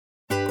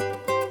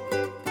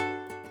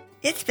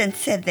It's been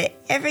said that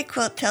every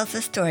quilt tells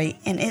a story,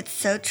 and it's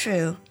so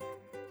true.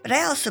 But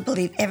I also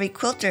believe every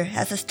quilter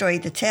has a story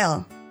to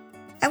tell.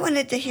 I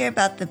wanted to hear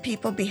about the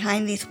people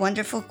behind these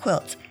wonderful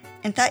quilts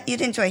and thought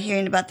you'd enjoy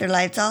hearing about their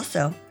lives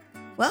also.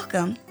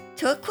 Welcome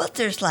to A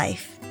Quilter's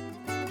Life.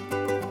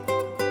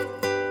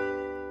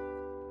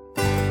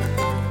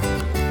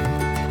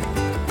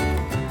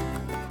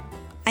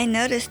 I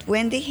noticed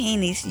Wendy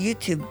Haney's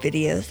YouTube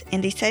videos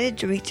and decided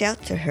to reach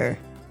out to her.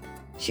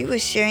 She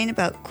was sharing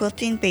about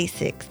quilting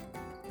basics.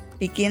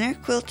 Beginner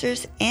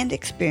quilters and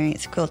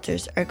experienced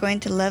quilters are going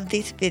to love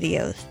these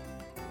videos.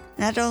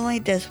 Not only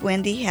does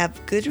Wendy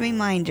have good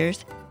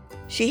reminders,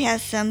 she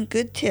has some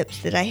good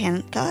tips that I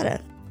hadn't thought of.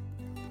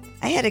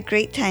 I had a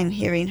great time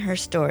hearing her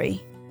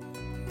story.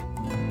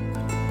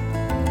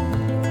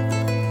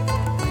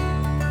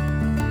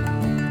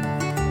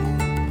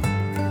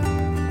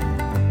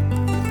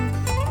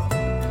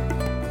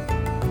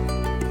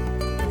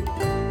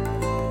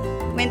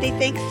 Wendy,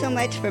 thanks so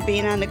much for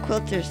being on The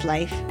Quilter's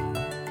Life.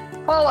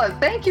 Paula,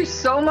 thank you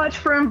so much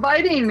for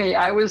inviting me.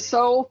 I was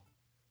so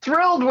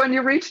thrilled when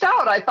you reached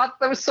out. I thought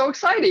that was so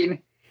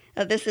exciting.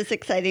 Oh, this is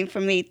exciting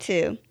for me,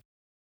 too.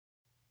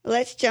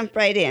 Let's jump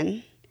right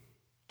in.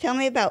 Tell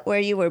me about where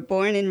you were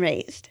born and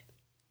raised.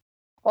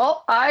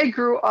 Well, I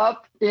grew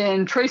up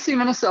in Tracy,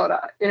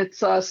 Minnesota.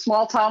 It's a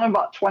small town of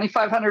about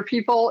 2,500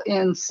 people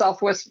in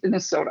southwest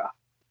Minnesota.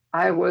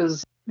 I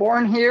was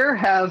born here,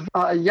 have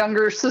a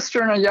younger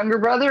sister and a younger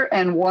brother,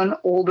 and one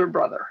older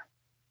brother.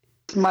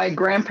 My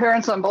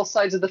grandparents on both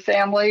sides of the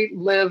family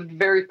lived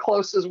very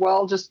close as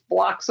well, just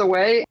blocks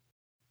away.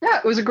 Yeah,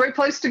 it was a great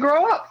place to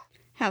grow up.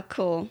 How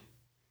cool.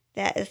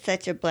 That is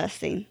such a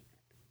blessing.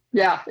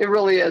 Yeah, it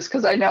really is,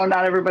 because I know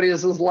not everybody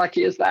is as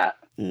lucky as that.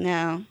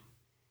 No.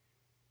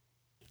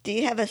 Do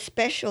you have a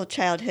special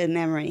childhood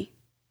memory?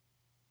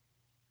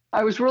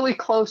 I was really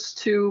close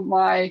to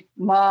my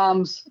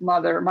mom's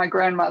mother, my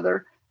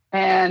grandmother,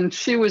 and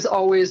she was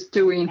always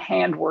doing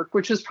handwork,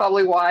 which is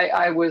probably why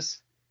I was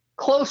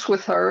close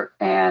with her.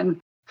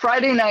 And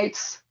Friday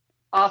nights,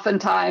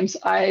 oftentimes,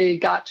 I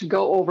got to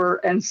go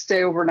over and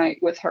stay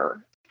overnight with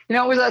her. You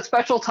know, it was that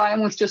special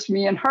time with just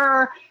me and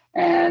her.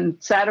 And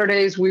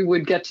Saturdays, we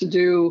would get to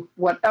do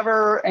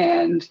whatever.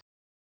 And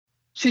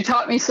she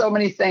taught me so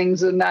many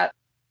things. And that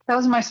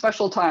was my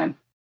special time.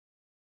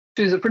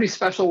 She was a pretty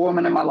special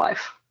woman in my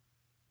life.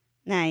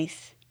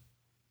 Nice.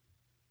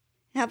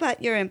 How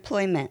about your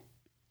employment?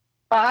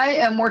 I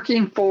am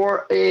working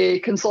for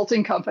a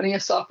consulting company, a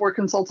software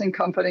consulting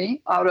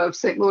company out of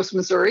St. Louis,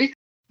 Missouri.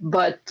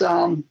 But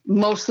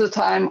most of the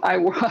time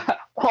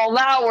well,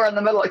 now we're in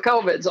the middle of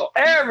COVID, so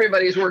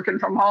everybody's working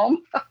from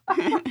home.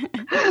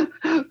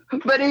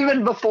 But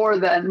even before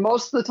then,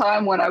 most of the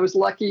time when I was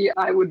lucky,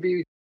 I would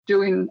be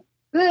doing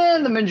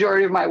the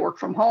majority of my work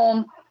from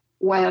home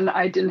when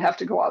I didn't have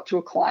to go out to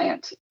a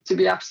client to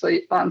be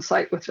actually on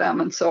site with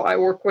them. And so I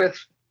work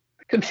with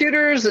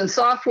computers and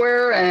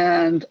software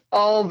and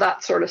all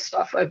that sort of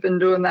stuff. I've been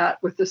doing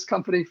that with this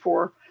company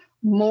for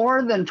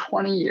more than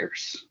 20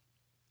 years.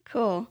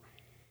 Cool.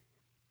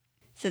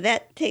 So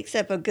that takes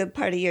up a good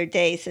part of your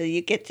day. So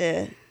you get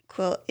to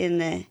quilt in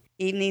the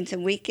evenings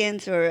and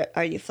weekends, or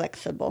are you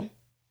flexible?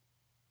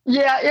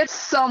 Yeah, it's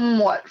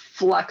somewhat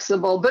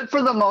flexible, but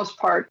for the most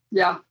part,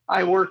 yeah,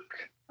 I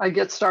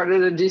get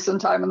started at a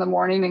decent time in the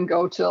morning and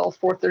go till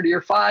 4:30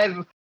 or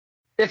 5.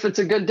 If it's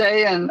a good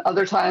day, and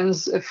other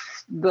times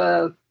if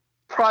the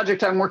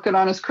project I'm working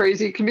on is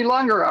crazy, it can be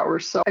longer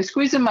hours. So I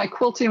squeeze in my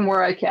quilting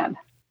where I can.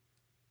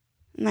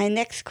 My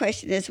next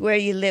question is where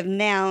you live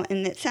now,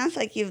 and it sounds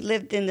like you've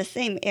lived in the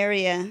same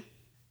area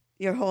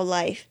your whole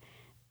life.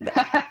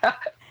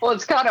 Well,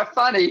 it's kind of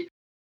funny.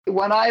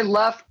 When I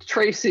left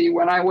Tracy,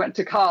 when I went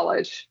to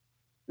college,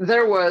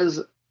 there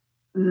was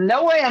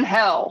no way in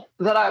hell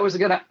that I was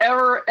going to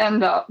ever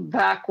end up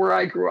back where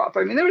I grew up.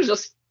 I mean, there was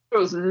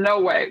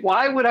no way.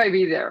 Why would I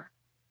be there?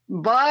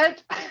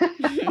 But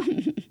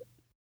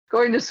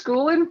going to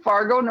school in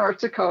Fargo, North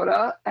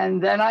Dakota,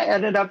 and then I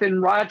ended up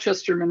in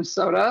Rochester,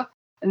 Minnesota,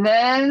 and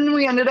then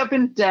we ended up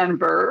in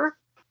Denver,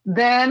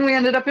 then we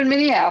ended up in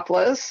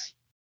Minneapolis,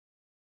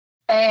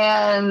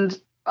 and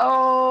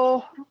about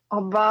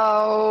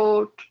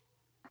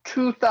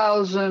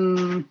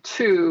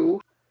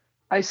 2002,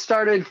 I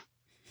started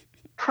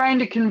trying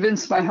to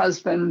convince my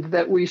husband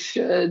that we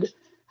should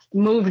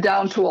moved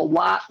down to a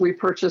lot we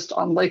purchased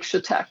on Lake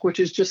Chetek, which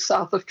is just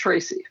south of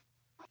Tracy.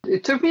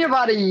 It took me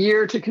about a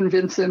year to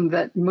convince him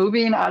that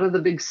moving out of the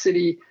big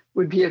city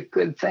would be a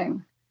good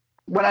thing.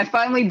 When I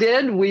finally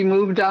did, we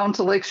moved down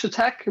to Lake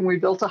Chetek and we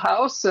built a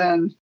house.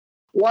 And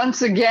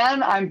once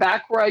again, I'm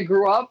back where I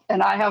grew up,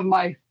 and I have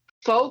my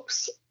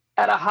folks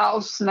at a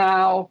house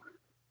now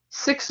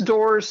 6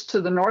 doors to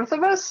the north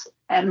of us,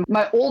 and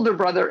my older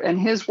brother and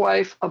his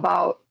wife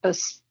about a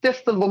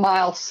fifth of a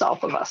mile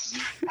south of us.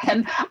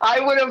 And I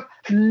would have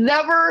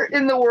never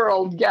in the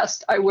world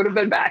guessed I would have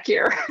been back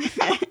here.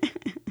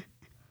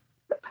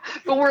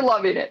 But we're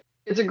loving it.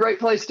 It's a great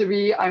place to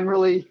be. I'm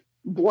really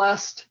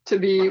blessed to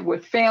be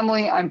with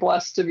family. I'm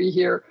blessed to be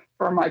here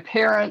for my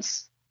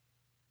parents.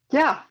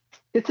 Yeah,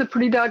 it's a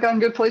pretty doggone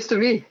good place to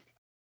be.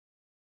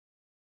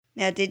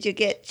 Now, did you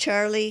get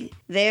Charlie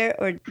there,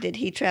 or did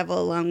he travel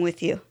along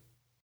with you?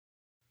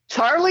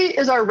 Charlie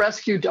is our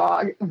rescue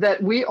dog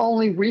that we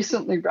only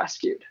recently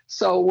rescued.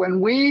 So when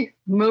we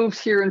moved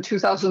here in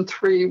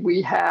 2003,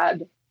 we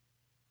had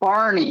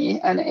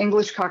Barney, an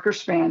English Cocker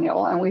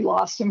Spaniel, and we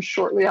lost him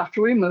shortly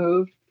after we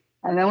moved.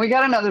 And then we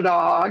got another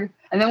dog,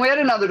 and then we had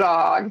another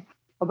dog.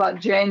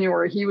 About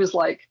January, he was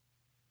like,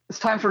 it's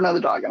time for another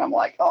dog. And I'm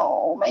like,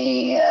 oh,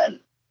 man,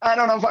 I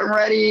don't know if I'm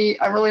ready.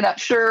 I'm really not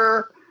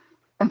sure.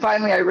 And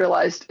finally, I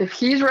realized if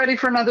he's ready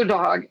for another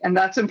dog and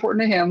that's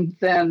important to him,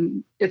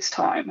 then it's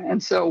time.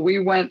 And so we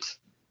went,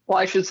 well,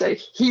 I should say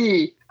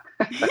he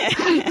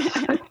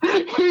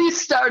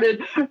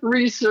started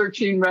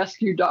researching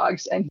rescue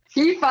dogs, and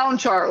he found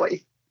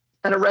Charlie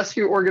at a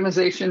rescue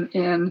organization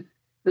in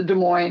the Des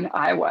Moines,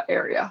 Iowa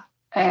area.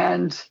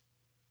 And,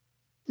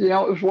 it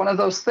was one of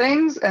those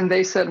things. And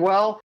they said,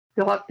 well,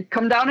 you'll have to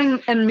come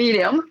down and meet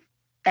him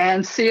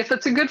and see if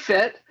it's a good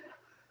fit.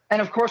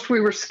 And of course, we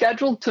were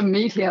scheduled to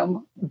meet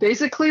him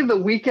basically the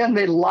weekend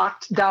they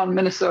locked down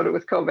Minnesota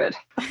with COVID.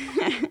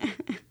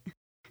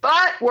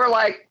 But we're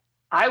like,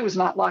 I was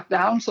not locked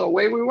down, so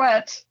away we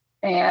went.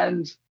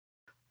 And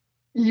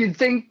you'd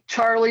think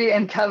Charlie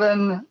and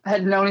Kevin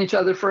had known each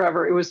other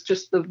forever. It was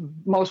just the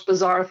most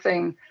bizarre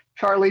thing.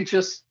 Charlie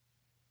just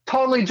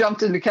totally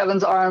jumped into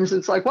Kevin's arms.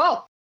 It's like,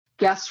 well,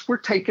 guess we're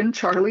taking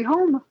Charlie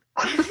home.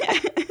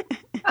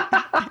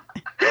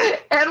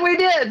 And we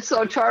did.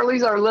 So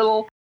Charlie's our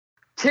little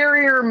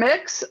terrier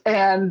mix,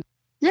 and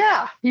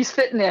yeah, he's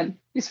fitting in.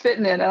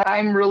 And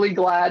I'm really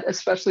glad,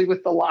 especially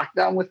with the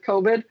lockdown with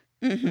COVID,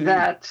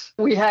 that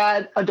we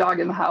had a dog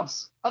in the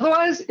house.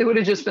 Otherwise, it would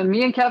have just been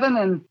me and Kevin,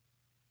 and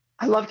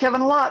I love Kevin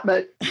a lot,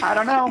 but I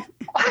don't know.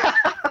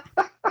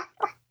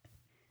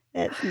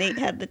 That's neat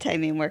how the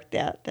timing worked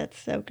out. That's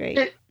so great.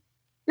 It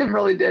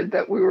really did,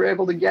 that we were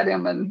able to get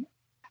him, and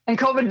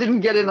COVID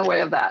didn't get in the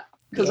way of that,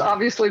 because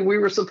obviously we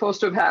were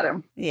supposed to have had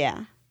him.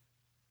 Yeah.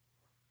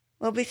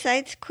 Well,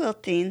 besides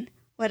quilting,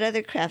 what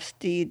other crafts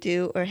do you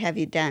do or have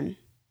you done?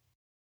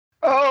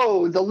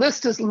 Oh, the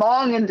list is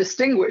long and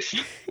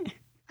distinguished.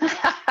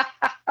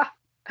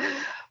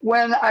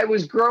 When I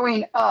was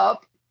growing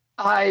up,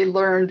 I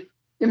learned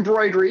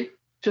embroidery,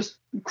 just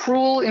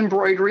crewel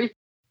embroidery.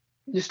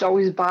 Used to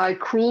always buy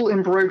crewel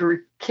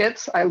embroidery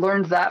kits. I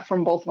learned that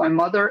from both my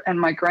mother and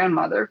my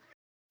grandmother.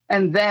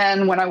 And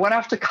then when I went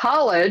off to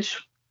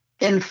college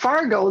in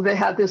Fargo, they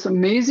had this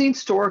amazing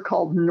store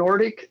called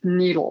Nordic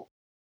Needle.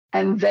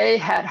 And they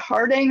had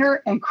hardhanger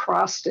and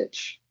cross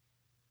stitch.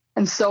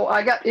 And so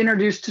I got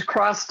introduced to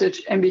cross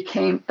stitch and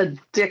became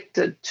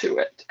addicted to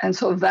it. And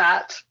so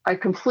that I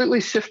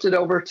completely shifted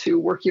over to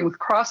working with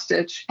cross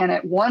stitch. And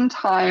at one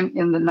time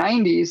in the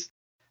 90s,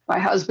 my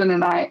husband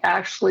and I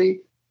actually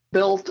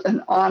built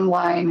an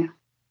online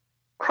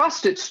cross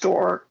stitch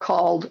store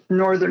called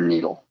Northern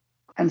Needle.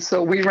 And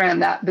so we ran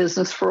that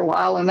business for a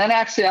while. And then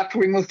actually after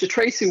we moved to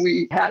Tracy,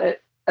 we had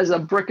it as a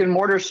brick and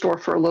mortar store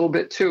for a little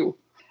bit too.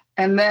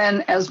 And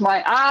then as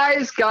my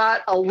eyes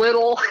got a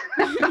little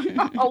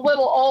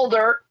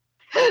older,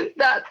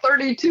 that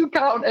 32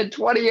 count and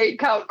 28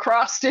 count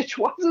cross stitch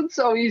wasn't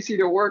so easy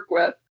to work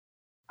with.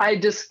 I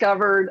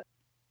discovered,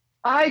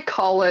 I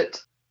call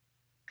it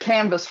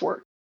canvas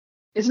work.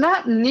 It's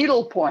not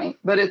needlepoint,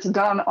 but it's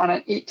done on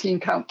an 18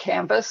 count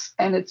canvas,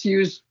 and it's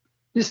used,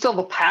 you still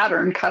have a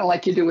pattern kind of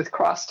like you do with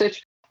cross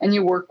stitch, and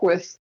you work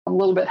with a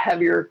little bit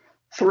heavier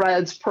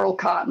threads, pearl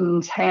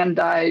cottons, hand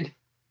dyed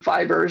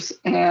fibers.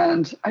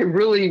 And I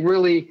really,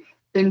 really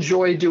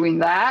enjoy doing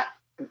that,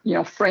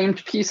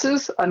 framed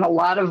pieces. And a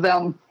lot of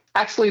them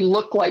actually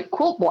look like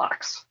quilt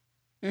blocks.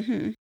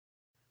 Mm-hmm.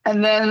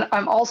 And then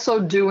I'm also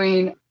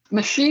doing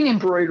machine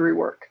embroidery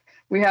work.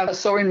 We have a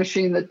sewing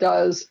machine that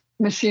does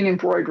machine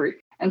embroidery.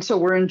 And so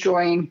we're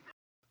enjoying,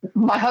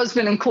 my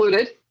husband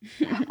included,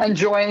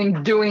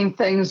 enjoying doing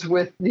things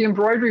with the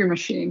embroidery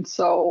machine.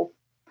 So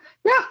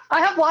yeah, I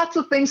have lots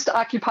of things to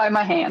occupy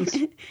my hands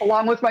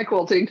along with my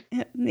quilting.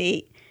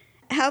 Neat.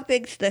 How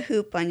big's the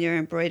hoop on your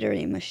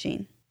embroidery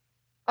machine?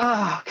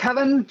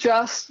 Kevin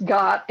just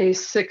got a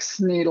 6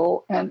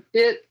 needle, and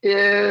it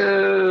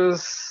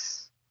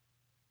is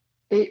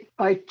 8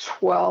 by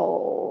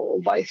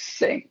 12, I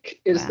think,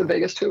 is the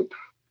biggest hoop.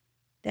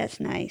 That's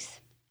nice.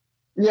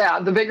 Yeah,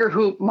 the bigger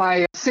hoop,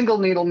 my single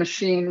needle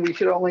machine, we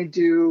could only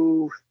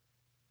do,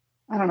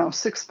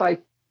 6 by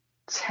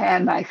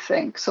 10, I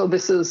think. So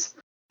this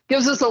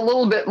gives us a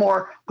little bit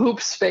more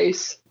hoop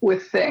space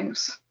with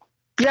things.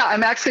 Yeah,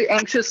 I'm actually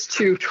anxious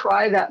to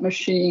try that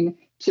machine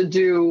to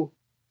do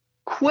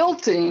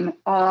quilting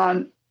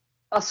on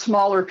a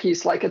smaller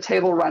piece like a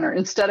table runner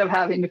instead of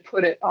having to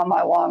put it on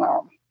my long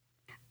arm.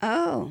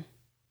 Oh,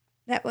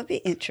 that would be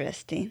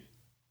interesting.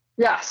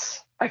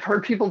 Yes, I've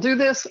heard people do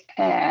this,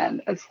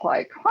 and it's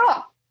like,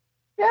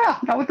 yeah,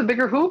 now with the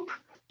bigger hoop.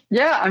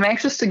 Yeah, I'm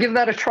anxious to give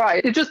that a try.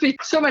 It'd just be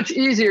so much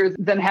easier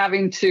than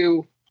having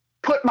to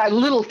put my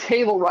little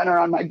table runner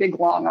on my big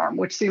long arm,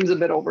 which seems a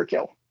bit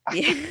overkill.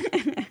 Yeah.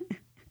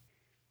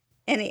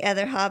 Any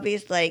other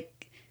hobbies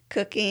like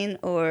cooking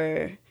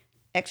or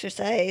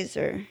exercise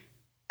or?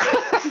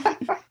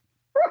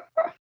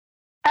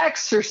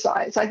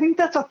 Exercise. I think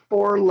that's a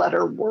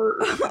 4-letter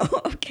word.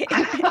 Oh, okay.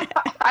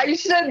 I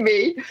should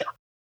be.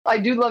 I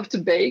do love to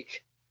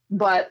bake,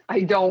 but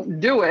I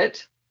don't do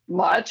it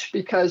much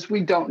because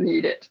we don't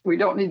need it. We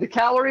don't need the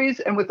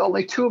calories. And with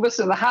only 2 of us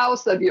in the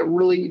house, that'd be a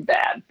really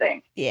bad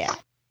thing. Yeah.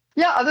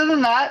 Yeah. Other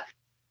than that,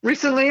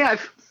 recently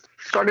I've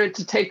started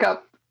to take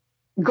up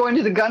going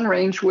to the gun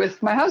range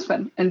with my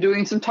husband and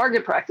doing some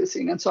target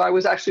practicing. And so I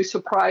was actually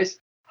surprised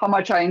how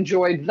much I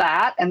enjoyed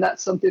that. And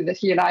that's something that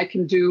he and I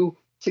can do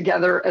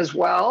together as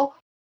well.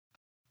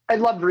 I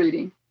love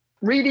reading.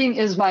 Reading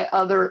is my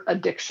other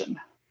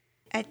addiction.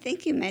 I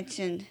think you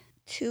mentioned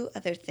 2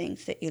 other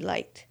things that you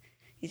liked.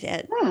 You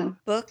said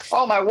books.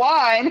 Oh, my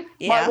wine.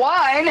 Yeah. My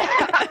wine.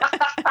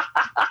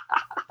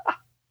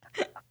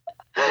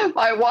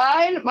 My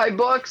wine, my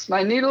books,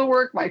 my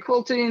needlework, my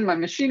quilting, my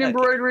machine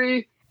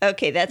embroidery.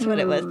 Okay, that's what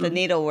it was, the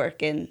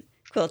needlework and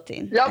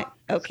quilting. Yep.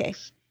 Okay.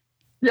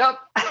 Yep.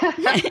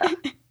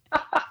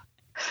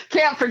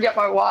 Can't forget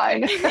my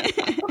wine.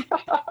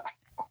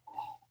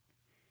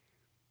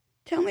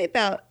 Tell me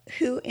about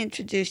who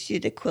introduced you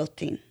to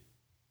quilting.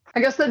 I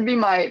guess that'd be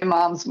my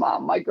mom's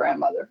mom, my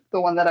grandmother,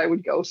 the one that I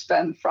would go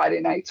spend Friday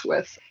nights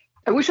with.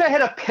 I wish I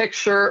had a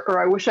picture,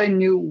 or I wish I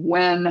knew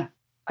when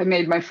I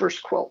made my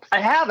first quilt.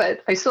 I have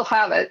it. I still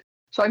have it.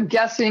 So I'm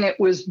guessing it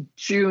was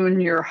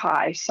junior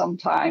high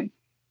sometime.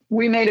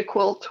 We made a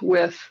quilt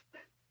with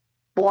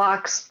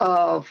blocks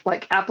of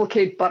like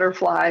applique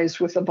butterflies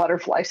with a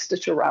butterfly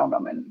stitch around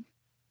them. And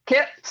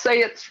can't say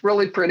it's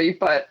really pretty,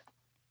 but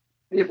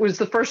it was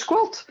the first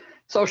quilt.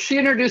 So she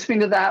introduced me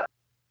to that.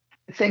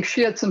 I think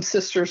she had some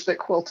sisters that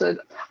quilted.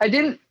 I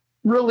didn't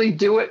really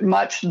do it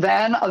much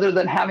then, other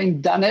than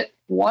having done it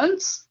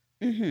once.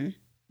 Mm-hmm.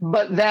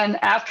 But then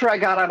after I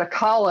got out of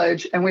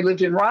college and we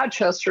lived in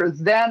Rochester,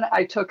 then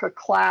I took a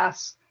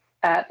class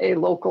at a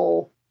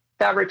local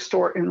fabric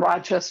store in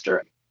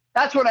Rochester.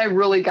 That's when I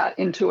really got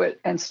into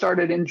it and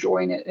started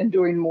enjoying it and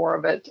doing more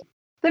of it.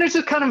 Then it's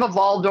just kind of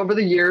evolved over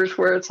the years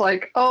where it's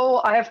like,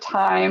 oh, I have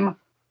time.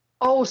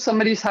 Oh,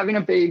 somebody's having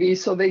a baby,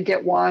 so they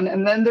get one.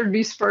 And then there'd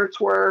be spurts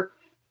where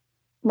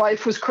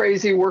life was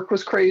crazy, work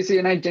was crazy,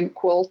 and I didn't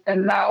quilt.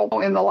 And now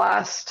in the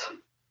last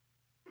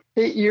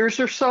 8 years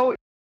or so,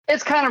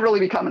 it's kind of really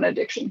become an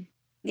addiction.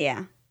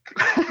 Yeah.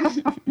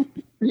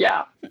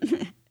 Yeah.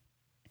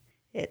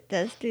 It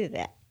does do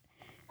that.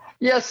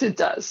 Yes, it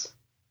does.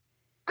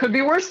 Could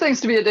be worse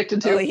things to be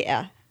addicted to. Oh,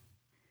 yeah.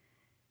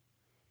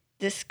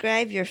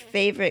 Describe your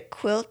favorite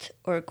quilt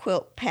or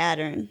quilt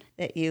pattern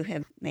that you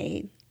have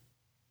made.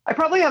 I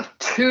probably have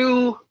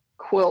 2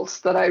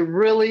 quilts that I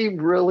really,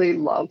 really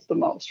love the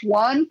most.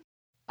 One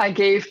I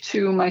gave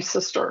to my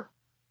sister,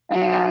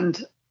 and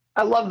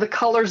I love the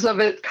colors of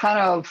it, kind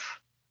of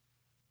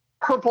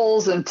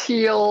purples and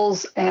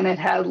teals, and it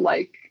had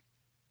like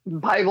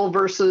Bible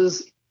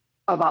verses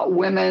about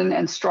women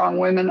and strong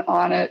women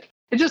on it.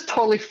 It just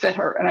totally fit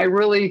her, and I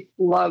really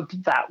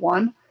loved that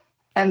one.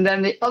 And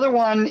then the other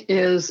one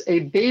is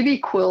a baby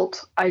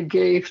quilt I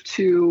gave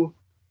to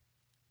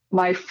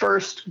my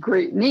first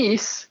great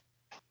niece,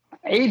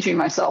 aging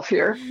myself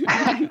here,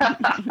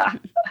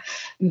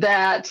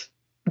 that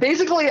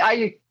basically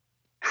I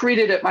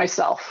created it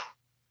myself.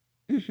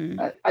 Mm-hmm.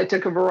 I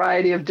took a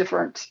variety of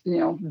different,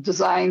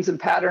 designs and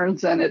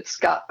patterns, and it's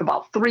got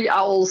about 3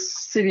 owls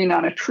sitting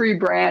on a tree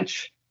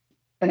branch,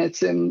 and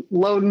it's in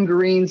Loden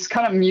greens,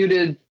 kind of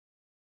muted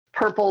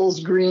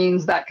purples,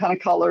 greens, that kind of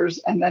colors.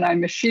 And then I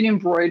machine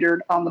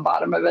embroidered on the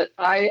bottom of it,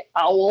 I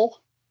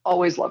owl,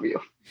 always love you.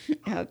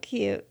 How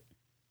cute.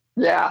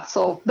 Yeah.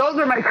 So those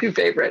are my 2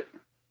 favorite.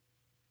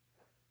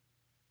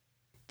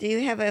 Do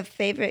you have a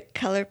favorite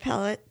color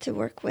palette to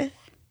work with?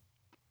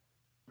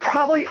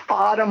 Probably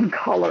autumn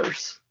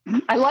colors.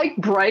 I like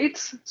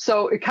brights,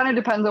 so it kind of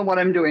depends on what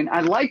I'm doing. I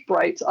like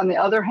brights. On the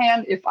other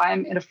hand, if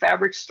I'm in a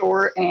fabric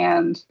store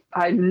and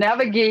I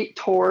navigate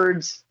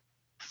towards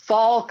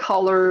fall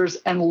colors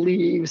and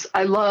leaves,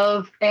 I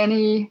love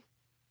any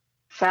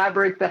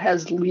fabric that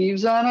has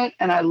leaves on it,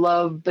 and I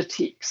love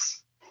batiks.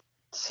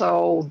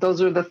 So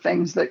those are the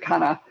things that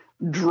kind of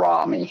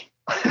draw me.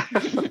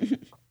 I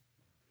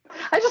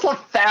just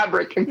love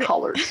fabric and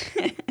colors.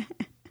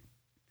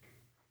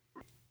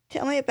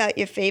 Tell me about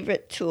your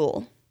favorite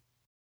tool.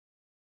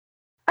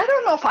 I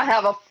don't know if I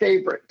have a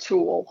favorite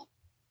tool.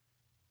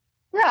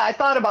 Yeah, I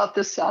thought about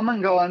this some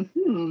and going,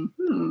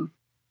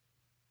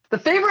 The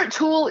favorite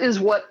tool is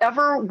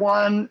whatever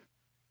one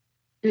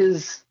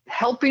is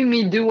helping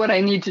me do what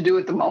I need to do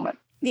at the moment.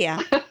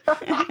 Yeah.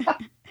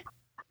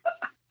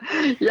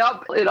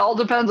 Yep, it all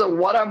depends on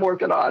what I'm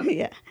working on.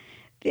 Yeah.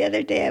 The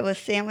other day I was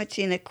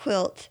sandwiching a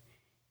quilt,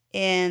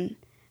 and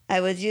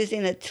I was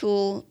using a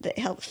tool that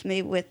helps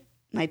me with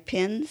my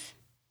pins.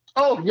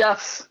 Oh,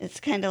 yes. It's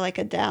kind of like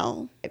a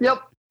dowel.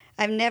 Yep.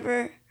 I've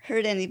never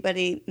heard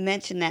anybody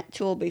mention that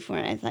tool before,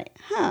 and I was like,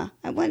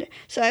 I wonder.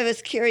 So I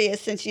was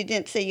curious, since you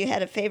didn't say you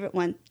had a favorite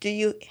one, do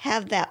you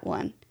have that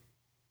one?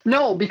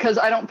 No, because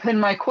I don't pin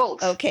my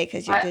quilts. Okay,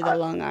 because you do the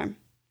long arm.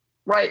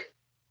 Right.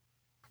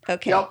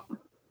 Okay. Yep.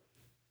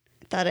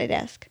 I thought I'd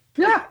ask.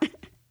 Yeah.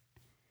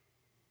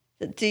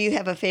 Do you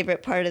have a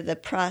favorite part of the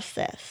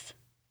process?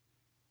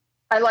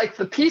 I like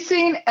the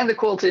piecing and the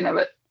quilting of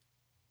it.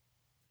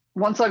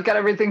 Once I've got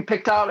everything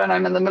picked out and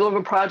I'm in the middle of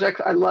a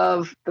project, I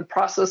love the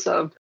process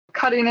of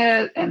cutting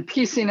it and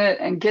piecing it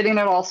and getting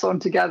it all sewn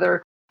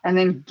together and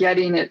then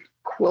getting it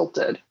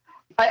quilted.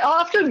 I'll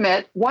have to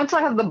admit, once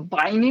I have the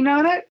binding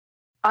on it,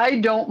 I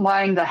don't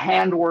mind the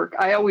handwork.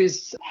 I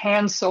always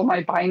hand sew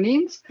my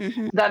bindings.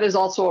 Mm-hmm. That is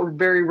also a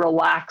very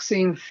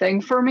relaxing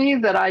thing for me,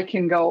 that I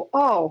can go,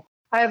 oh,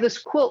 I have this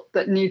quilt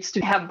that needs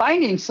to have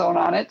binding sewn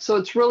on it. So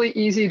it's really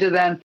easy to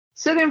then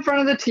sit in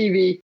front of the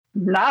TV,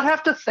 not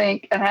have to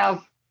think, and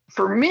have,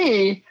 for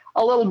me,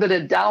 a little bit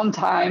of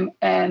downtime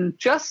and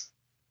just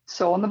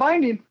sew on the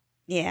binding.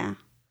 Yeah.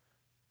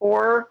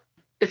 Or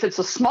if it's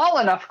a small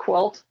enough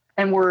quilt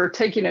and we're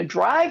taking a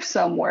drive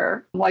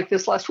somewhere, like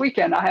this last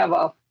weekend, I have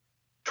a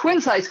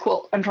twin size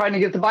quilt I'm trying to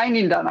get the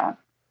binding done on.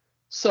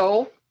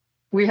 So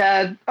we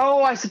had,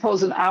 I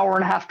suppose an hour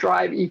and a half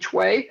drive each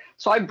way.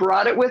 So I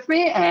brought it with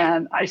me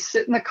and I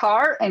sit in the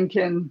car and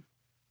can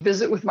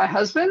visit with my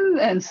husband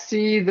and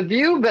see the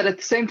view. But at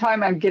the same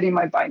time, I'm getting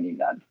my binding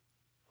done.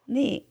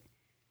 Neat.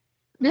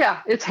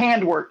 Yeah, it's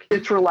handwork.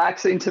 It's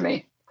relaxing to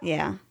me.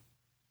 Yeah.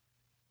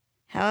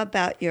 How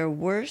about your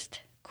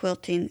worst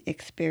quilting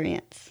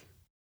experience?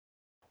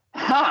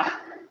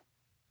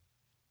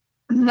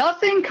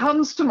 Nothing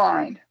comes to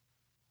mind.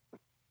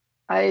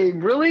 I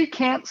really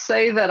can't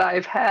say that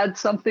I've had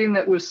something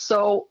that was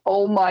so,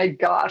 oh my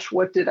gosh,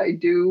 what did I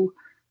do,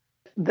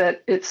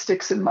 that it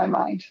sticks in my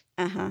mind.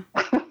 Uh-huh.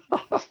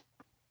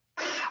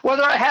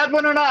 Whether I had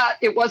one or not,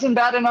 it wasn't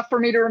bad enough for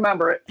me to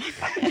remember it.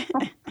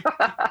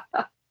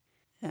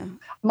 Yeah.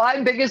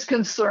 My biggest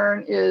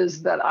concern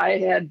is that I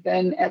had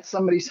been at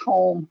somebody's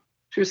home.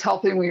 She was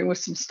helping me with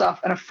some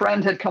stuff, and a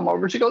friend had come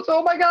over. She goes,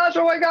 oh my gosh,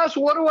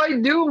 what do I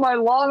do? My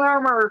long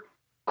arm are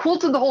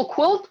quilted the whole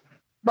quilt,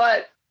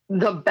 but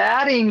the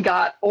batting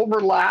got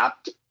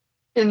overlapped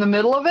in the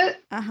middle of it.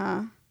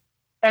 Uh-huh.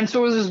 And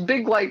so it was this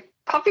big, like,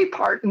 puffy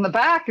part in the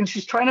back, and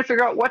she's trying to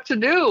figure out what to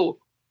do.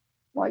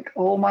 Like,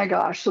 oh my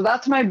gosh. So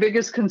that's my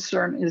biggest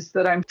concern, is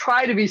that I'm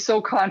trying to be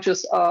so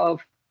conscious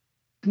of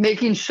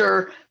making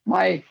sure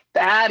my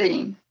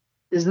batting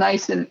is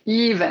nice and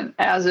even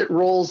as it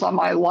rolls on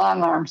my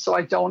long arm, so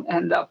I don't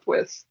end up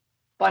with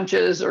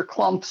bunches or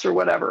clumps or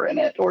whatever in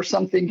it, or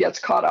something gets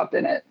caught up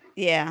in it.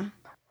 Yeah.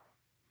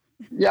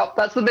 Yep,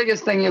 that's the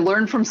biggest thing. You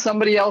learn from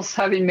somebody else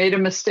having made a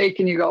mistake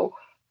and you go,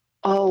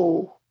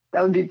 oh,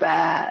 that would be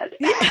bad.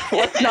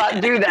 Let's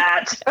not do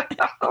that.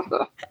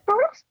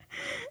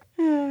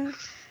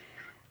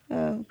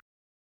 Oh.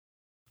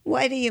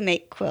 Why do you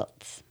make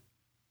quilts?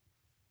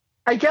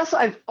 I guess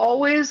I've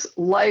always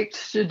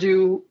liked to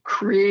do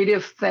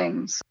creative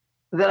things,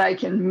 that I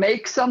can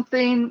make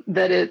something,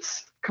 that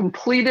it's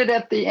completed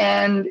at the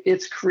end,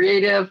 it's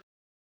creative,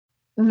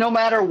 no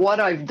matter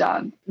what I've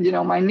done. You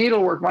know, my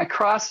needlework, my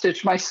cross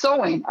stitch, my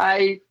sewing.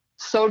 I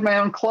sewed my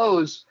own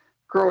clothes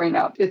growing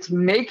up. It's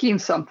making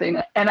something.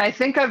 And I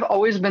think I've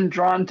always been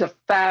drawn to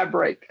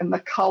fabric and the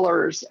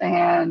colors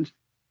and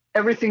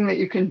everything that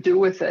you can do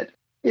with it.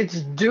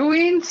 It's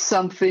doing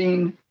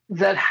something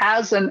that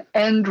has an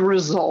end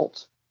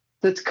result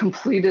that's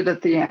completed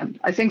at the end.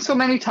 I think so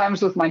many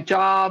times with my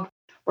job,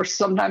 or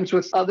sometimes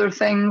with other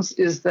things,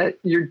 is that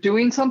you're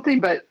doing something,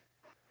 but,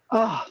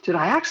 oh, did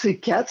I actually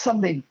get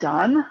something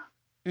done?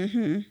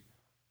 Mm-hmm.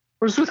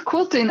 Whereas with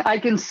quilting, I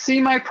can see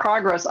my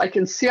progress. I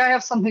can see I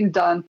have something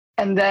done.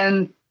 And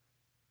then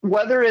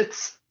whether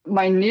it's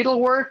my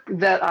needlework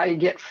that I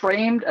get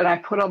framed and I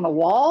put on the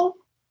wall,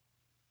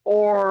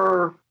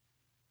 or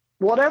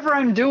whatever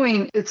I'm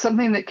doing, it's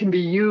something that can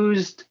be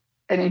used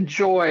and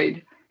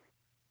enjoyed.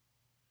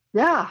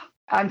 Yeah,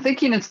 I'm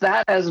thinking it's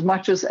that as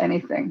much as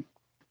anything.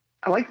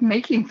 I like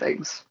making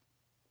things.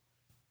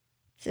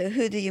 So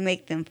who do you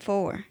make them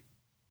for?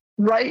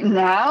 Right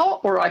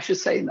now, or I should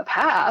say in the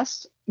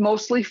past,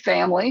 mostly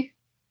family.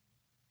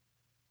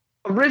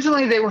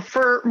 Originally, they were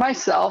for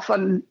myself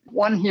and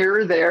one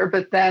here or there,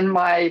 but then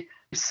my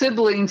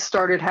siblings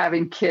started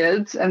having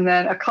kids, and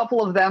then a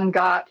couple of them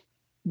got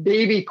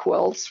baby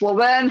quilts. Well,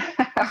 then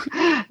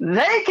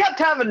they kept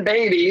having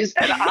babies,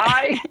 and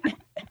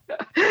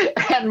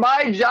and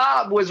my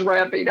job was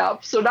ramping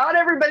up. So not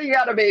everybody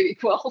got a baby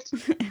quilt.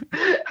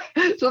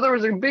 So there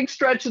was a big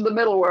stretch in the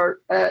middle where,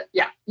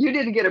 you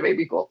didn't get a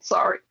baby quilt.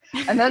 Sorry.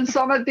 And then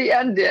some at the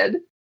end did.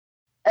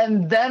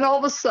 And then all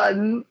of a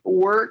sudden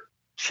work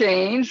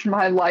changed.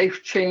 My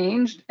life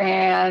changed.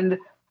 And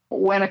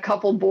when a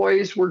couple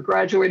boys were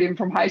graduating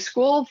from high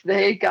school,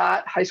 they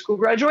got high school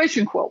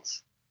graduation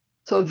quilts.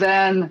 So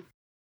then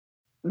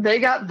they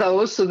got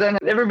those. So then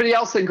everybody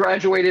else that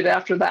graduated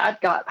after that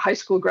got high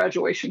school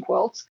graduation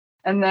quilts.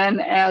 And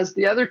then as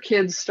the other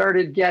kids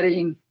started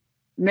getting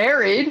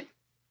married,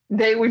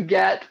 they would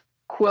get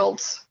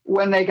quilts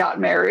when they got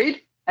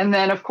married. And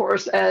then, of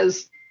course,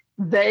 as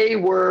they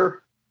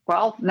were,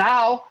 well,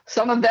 now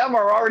some of them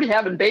are already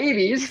having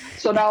babies.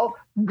 So now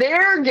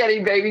they're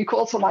getting baby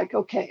quilts. I'm like,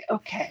 okay.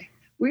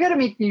 We got to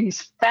make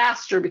these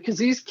faster because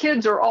these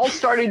kids are all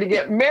starting to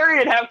get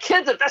married and have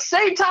kids at the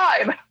same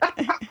time.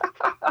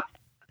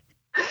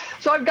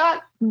 So I've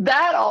got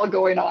that all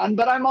going on,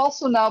 but I'm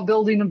also now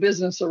building a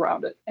business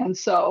around it. And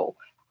so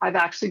I've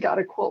actually got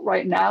a quilt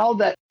right now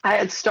that I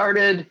had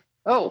started,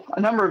 a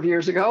number of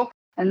years ago.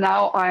 And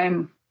now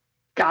I'm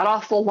got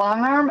off the long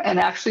arm, and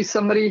actually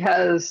somebody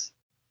has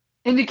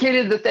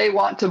indicated that they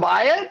want to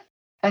buy it.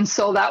 And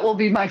so that will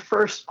be my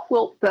first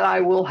quilt that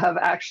I will have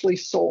actually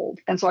sold.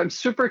 And so I'm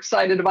super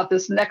excited about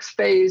this next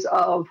phase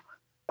of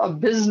a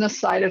business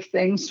side of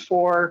things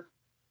for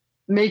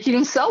making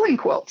and selling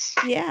quilts.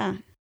 Yeah,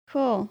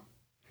 cool.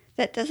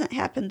 That doesn't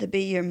happen to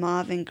be your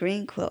mauve and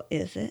green quilt,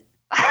 is it?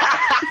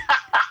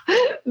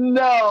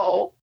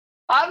 No,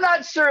 I'm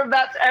not sure if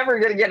that's ever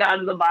going to get out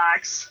of the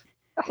box.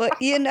 Well,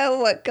 you know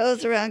what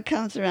goes around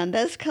comes around.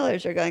 Those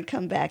colors are going to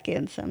come back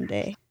in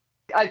someday.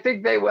 I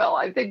think they will.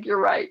 I think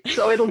you're right.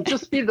 So it'll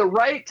just be the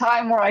right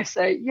time where I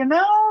say,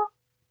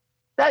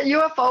 that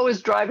UFO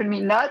is driving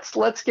me nuts.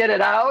 Let's get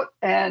it out,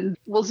 and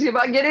we'll see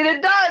about getting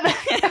it done.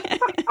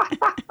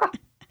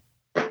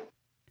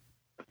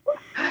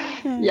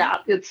 Yeah,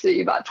 let's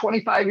see, about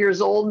 25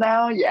 years old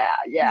now.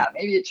 Yeah,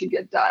 maybe it should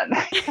get done.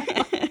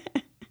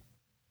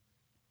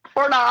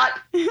 Or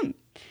not.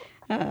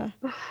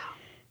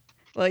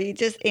 Well, you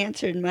just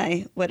answered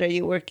my what are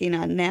you working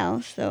on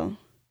now, so.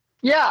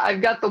 Yeah,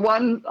 I've got the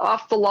one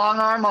off the long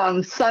arm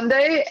on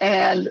Sunday,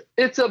 and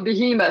it's a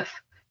behemoth.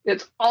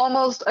 It's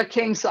almost a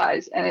king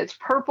size, and it's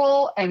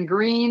purple and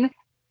green.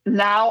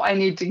 Now I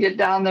need to get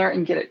down there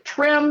and get it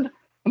trimmed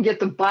and get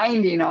the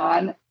binding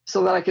on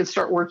so that I can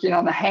start working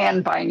on the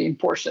hand binding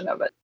portion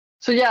of it.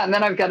 So yeah, and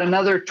then I've got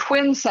another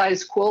twin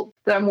size quilt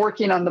that I'm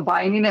working on the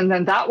binding, and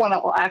then that one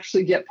will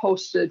actually get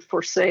posted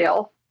for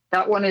sale.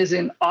 That one is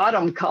in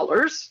autumn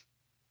colors.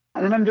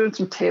 And then I'm doing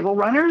some table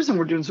runners, and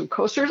we're doing some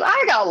coasters.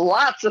 I got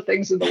lots of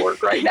things in the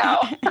work right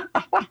now.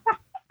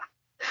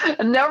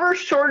 A never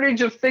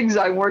shortage of things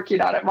I'm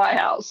working on at my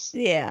house.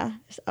 Yeah,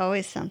 there's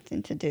always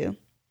something to do.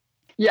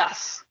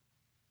 Yes.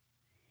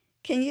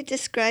 Can you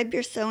describe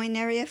your sewing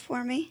area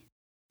for me?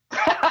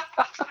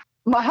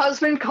 My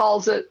husband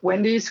calls it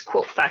Wendy's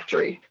Quilt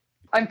Factory.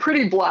 I'm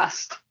pretty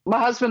blessed. My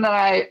husband and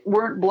I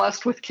weren't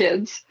blessed with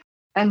kids.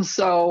 And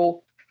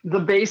so the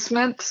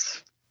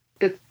basement,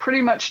 it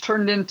pretty much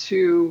turned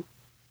into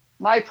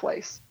my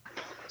place.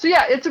 So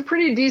yeah, it's a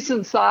pretty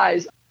decent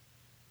size.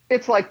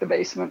 It's like the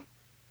basement.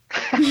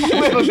 We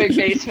have a big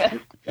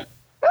basement.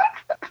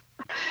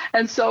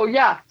 And so,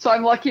 so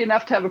I'm lucky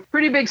enough to have a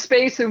pretty big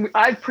space, and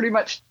I've pretty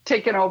much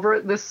taken over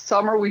it. This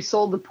summer, we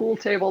sold the pool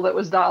table that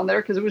was down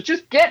there because it was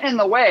just getting in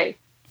the way.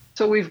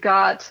 So we've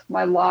got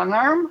my long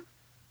arm,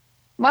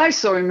 my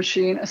sewing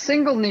machine, a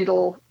single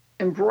needle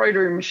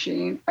embroidery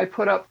machine. I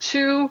put up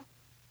two,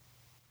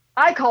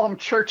 I call them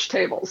church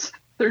tables.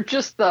 They're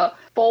just the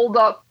fold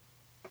up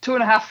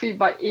 2.5 feet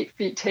by 8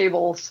 feet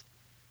tables.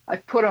 I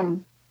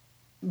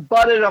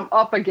butted them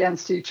up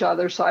against each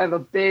other. So I have a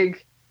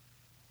big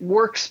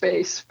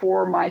workspace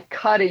for my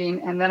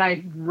cutting, and then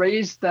I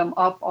raised them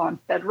up on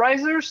bed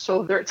risers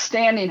so they're at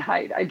standing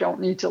height. I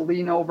don't need to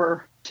lean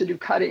over to do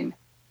cutting.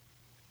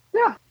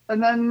 Yeah,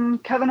 and then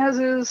Kevin has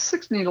his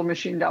 6-needle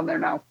machine down there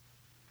now.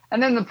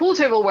 And then the pool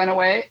table went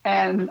away,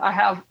 and I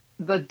have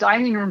the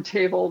dining room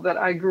table that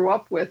I grew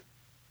up with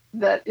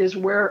that is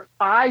where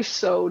I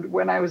sewed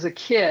when I was a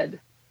kid.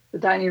 The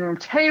dining room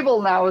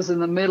table now is in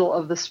the middle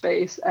of the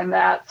space, and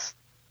that's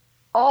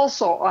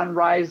also on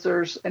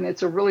risers, and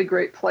it's a really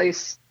great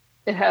place.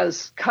 It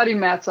has cutting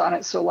mats on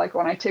it, so like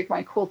when I take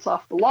my quilts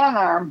off the long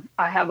arm,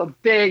 I have a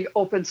big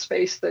open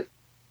space that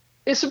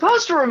is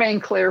supposed to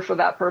remain clear for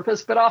that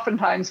purpose, but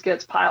oftentimes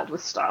gets piled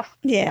with stuff.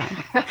 Yeah.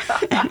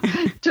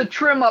 To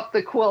trim up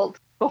the quilt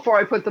before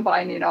I put the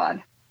binding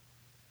on.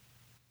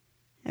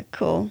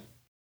 Cool.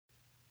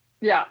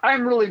 Yeah,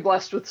 I'm really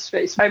blessed with the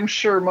space. I'm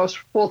sure most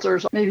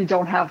quilters maybe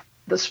don't have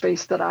the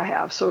space that I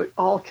have, so it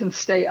all can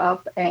stay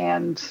up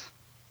and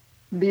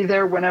be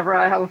there whenever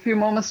I have a few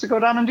moments to go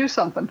down and do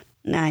something.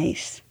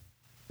 Nice.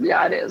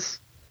 Yeah, it is.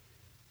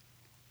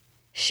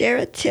 Share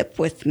a tip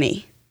with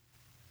me.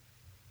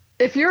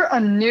 If you're a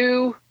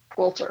new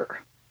quilter,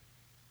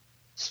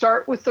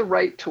 start with the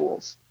right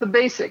tools, the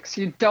basics.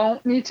 You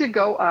don't need to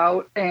go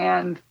out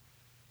and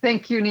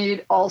think you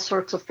need all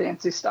sorts of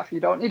fancy stuff. You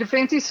don't need a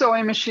fancy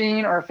sewing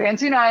machine or a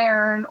fancy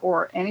iron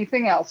or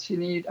anything else. You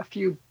need a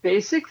few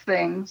basic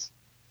things,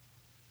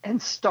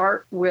 and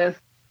start with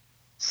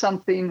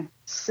something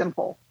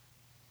simple.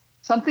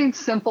 Something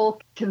simple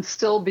can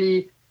still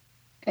be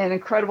an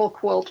incredible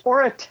quilt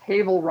or a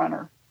table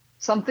runner.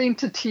 Something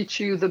to teach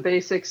you the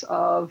basics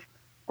of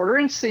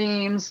ordering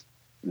seams,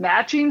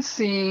 matching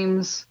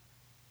seams,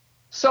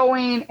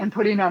 sewing, and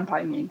putting on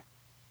binding.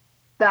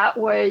 That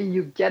way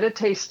you get a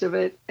taste of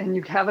it and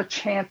you have a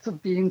chance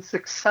of being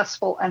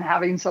successful and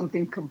having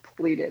something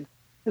completed.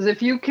 Because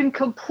if you can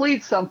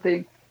complete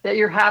something that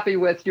you're happy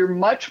with, you're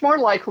much more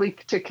likely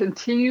to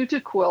continue to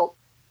quilt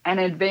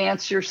and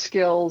advance your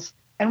skills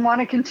and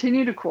want to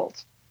continue to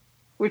quilt,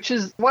 which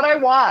is what I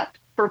want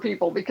for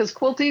people, because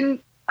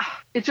quilting,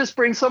 it just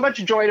brings so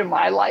much joy to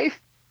my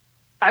life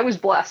I was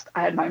blessed.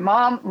 I had my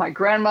mom, my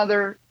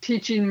grandmother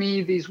teaching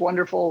me these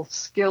wonderful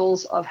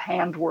skills of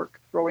handwork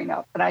growing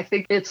up. And I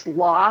think it's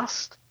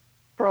lost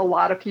for a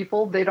lot of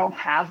people. They don't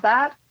have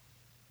that.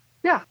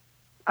 Yeah,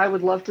 I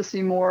would love to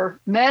see more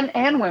men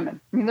and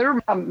women. I mean, there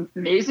are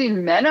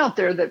amazing men out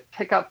there that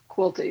pick up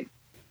quilting.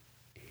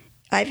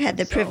 I've had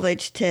the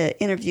privilege to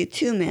interview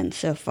 2 men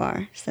so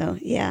far. So,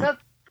 yeah.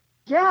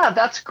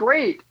 That's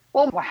great.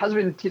 Well, my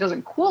husband, he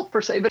doesn't quilt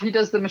per se, but he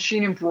does the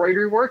machine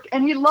embroidery work,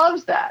 and he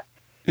loves that.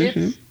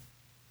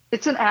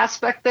 It's an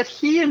aspect that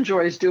he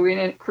enjoys doing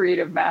in a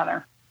creative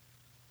manner.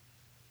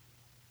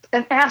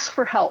 And ask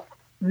for help.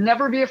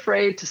 Never be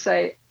afraid to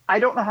say, I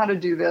don't know how to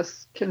do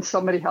this. Can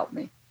somebody help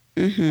me?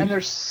 And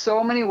there's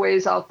so many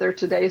ways out there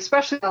today,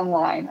 especially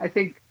online. I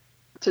think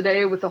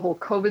today with the whole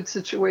COVID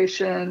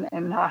situation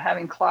and not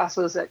having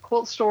classes at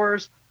quilt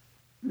stores,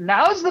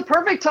 now's the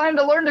perfect time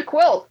to learn to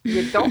quilt.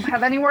 You don't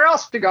have anywhere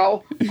else to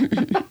go.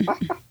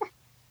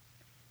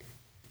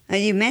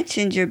 You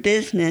mentioned your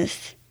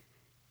business.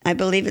 I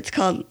believe it's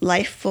called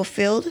Life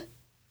Fulfilled.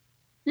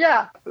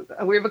 Yeah,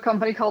 we have a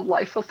company called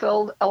Life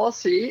Fulfilled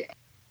LLC.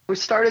 We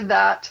started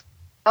that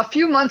a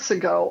few months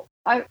ago.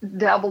 I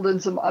dabbled in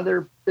some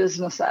other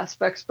business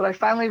aspects, but I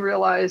finally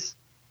realized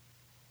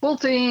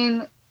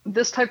quilting,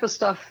 this type of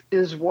stuff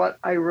is what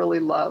I really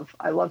love.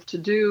 I love to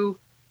do.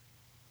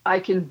 I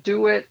can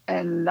do it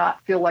and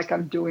not feel like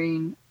I'm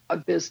doing a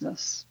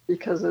business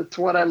because it's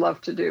what I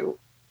love to do.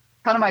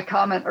 Kind of my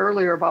comment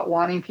earlier about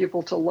wanting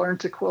people to learn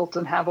to quilt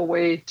and have a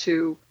way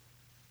to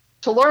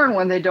learn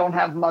when they don't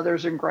have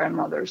mothers and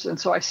grandmothers. And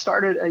so I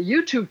started a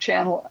YouTube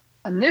channel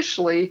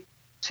initially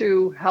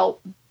to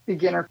help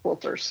beginner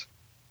quilters.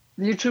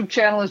 The YouTube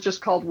channel is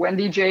just called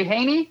Wendy J.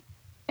 Haney.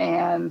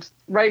 And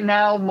right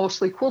now,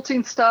 mostly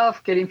quilting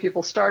stuff, getting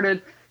people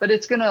started, but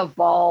it's going to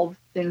evolve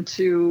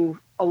into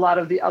a lot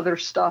of the other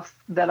stuff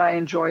that I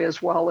enjoy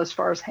as well as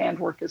far as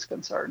handwork is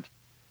concerned.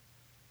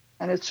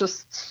 And it's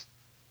just,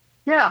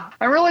 yeah,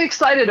 I'm really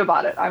excited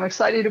about it. I'm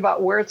excited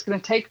about where it's going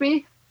to take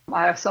me.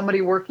 I have somebody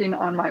working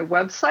on my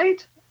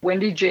website,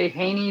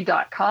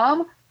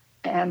 wendyjhaney.com,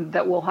 and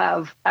that will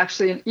have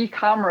actually an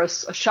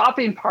e-commerce, a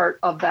shopping part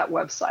of that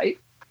website.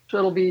 So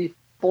it'll be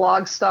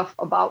blog stuff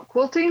about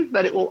quilting,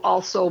 but it will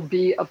also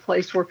be a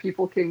place where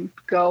people can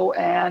go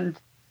and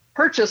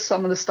purchase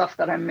some of the stuff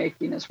that I'm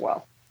making as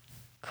well.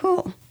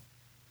 Cool.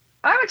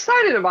 I'm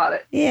excited about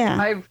it.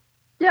 Yeah.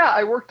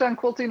 I worked on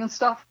quilting and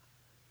stuff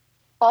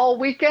all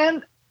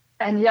weekend.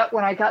 And yet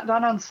when I got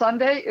done on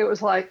Sunday, it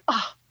was like,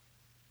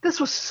 this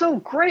was so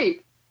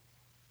great.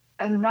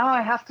 And now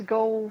I have to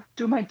go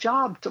do my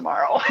job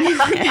tomorrow.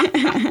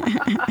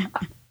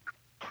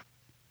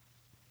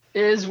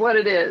 Is what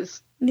it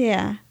is.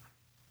 Yeah.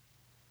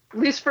 At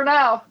least for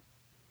now.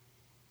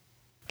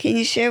 Can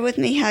you share with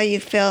me how you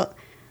felt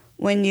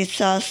when you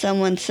saw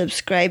someone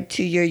subscribe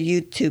to your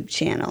YouTube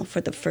channel for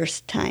the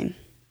first time?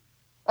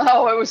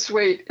 Oh, it was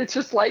sweet. It's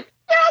just like,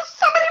 yes,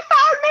 somebody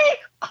found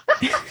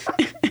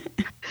me.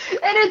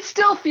 And it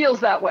still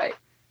feels that way.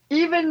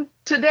 Even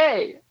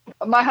today,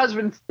 my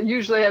husband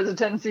usually has a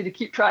tendency to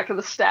keep track of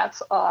the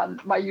stats on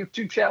my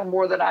YouTube channel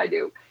more than I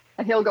do.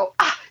 And he'll go,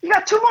 you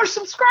got 2 more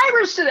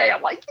subscribers today.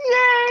 I'm like,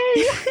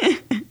 yay.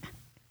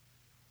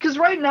 Because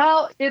right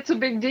now, it's a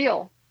big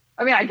deal.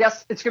 I mean, I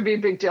guess it's going to be a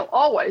big deal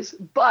always.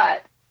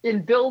 But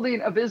in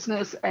building a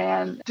business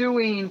and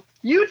doing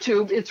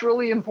YouTube, it's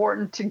really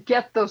important to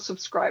get those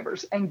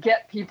subscribers and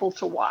get people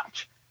to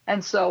watch.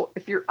 And so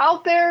if you're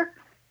out there,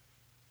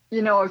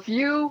 if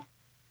you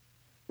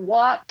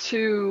want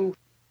to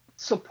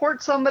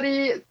support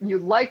somebody, you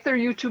like their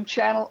YouTube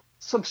channel,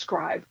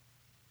 subscribe.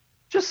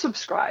 Just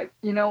subscribe.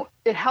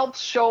 It helps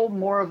show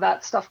more of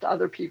that stuff to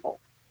other people.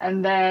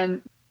 And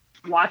then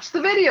watch the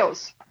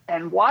videos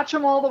and watch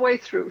them all the way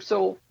through.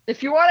 So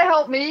if you want to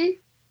help me,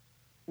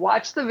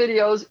 watch the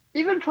videos,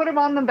 even put them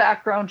on the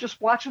background,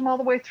 just watch them all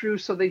the way through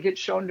so they get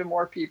shown to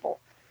more people.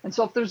 And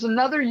so if there's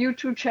another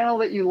YouTube channel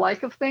that you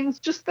like of things,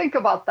 just think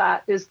about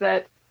that, is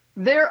that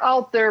they're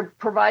out there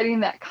providing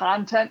that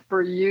content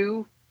for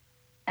you,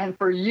 and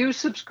for you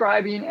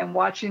subscribing and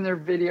watching their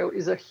video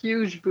is a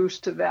huge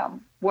boost to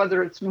them,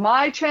 whether it's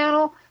my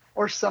channel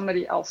or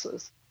somebody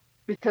else's.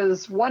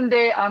 Because one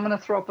day I'm going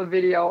to throw up a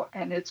video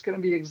and it's going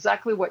to be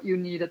exactly what you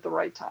need at the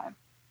right time.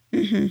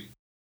 Mm-hmm.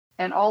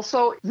 And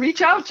also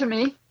reach out to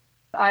me.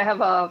 I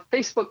have a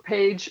Facebook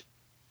page,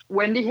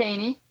 Wendy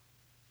Haney.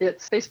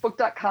 It's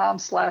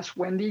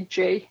facebook.com/Wendy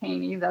J.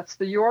 Haney. That's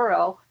the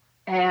URL.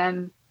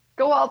 And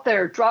go out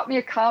there, drop me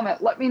a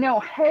comment. Let me know,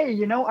 hey,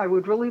 I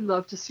would really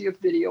love to see a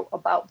video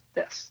about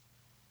this.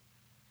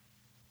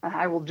 And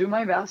I will do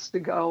my best to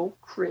go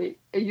create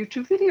a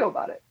YouTube video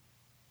about it.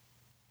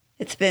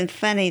 It's been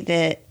funny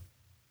that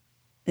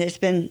there's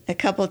been a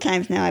couple of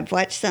times now I've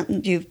watched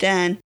something you've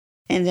done,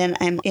 and then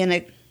I'm in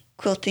a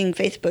quilting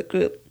Facebook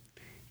group,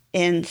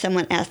 and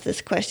someone asked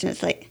this question.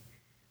 It's like,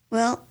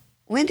 well,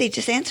 Wendy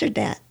just answered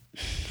that.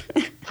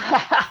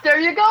 There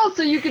you go.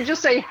 So you can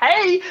just say,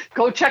 hey,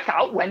 go check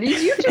out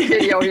Wendy's YouTube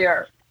video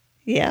here.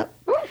 Yep.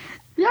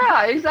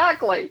 Yeah,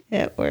 exactly.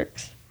 It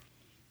works.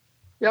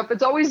 Yep,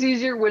 it's always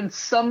easier when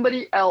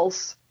somebody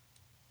else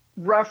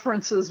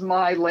references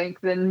my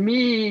link than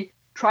me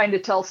trying to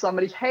tell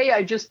somebody, hey,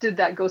 I just did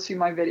that, go see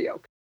my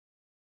video.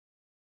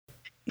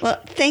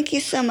 Well, thank you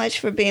so much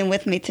for being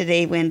with me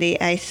today, Wendy.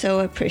 I so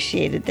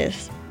appreciated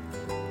this.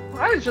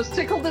 I was just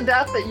tickled to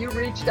death that you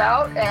reached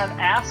out and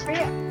asked me.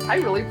 I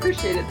really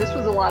appreciate it. This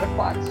was a lot of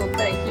fun, so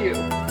thank you.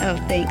 Oh,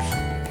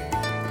 thanks.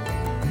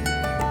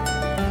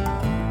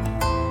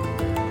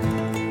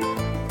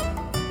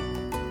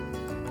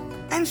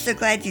 I'm so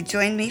glad you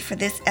joined me for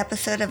this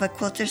episode of A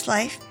Quilter's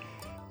Life.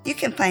 You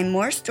can find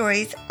more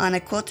stories on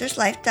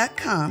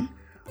aquilterslife.com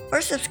or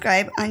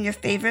subscribe on your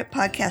favorite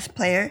podcast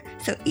player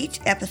so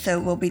each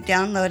episode will be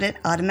downloaded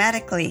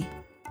automatically.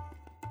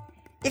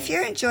 If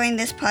you're enjoying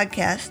this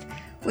podcast,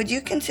 would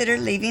you consider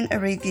leaving a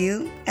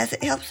review as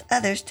it helps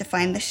others to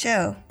find the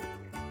show?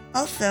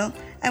 Also,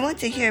 I want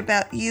to hear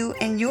about you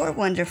and your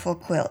wonderful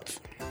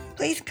quilts.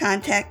 Please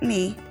contact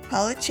me,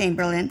 Paula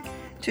Chamberlain,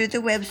 through the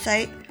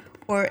website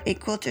or a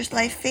Quilter's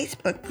Life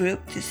Facebook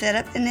group to set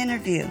up an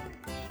interview.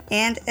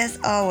 And as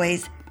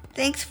always,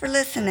 thanks for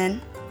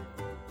listening.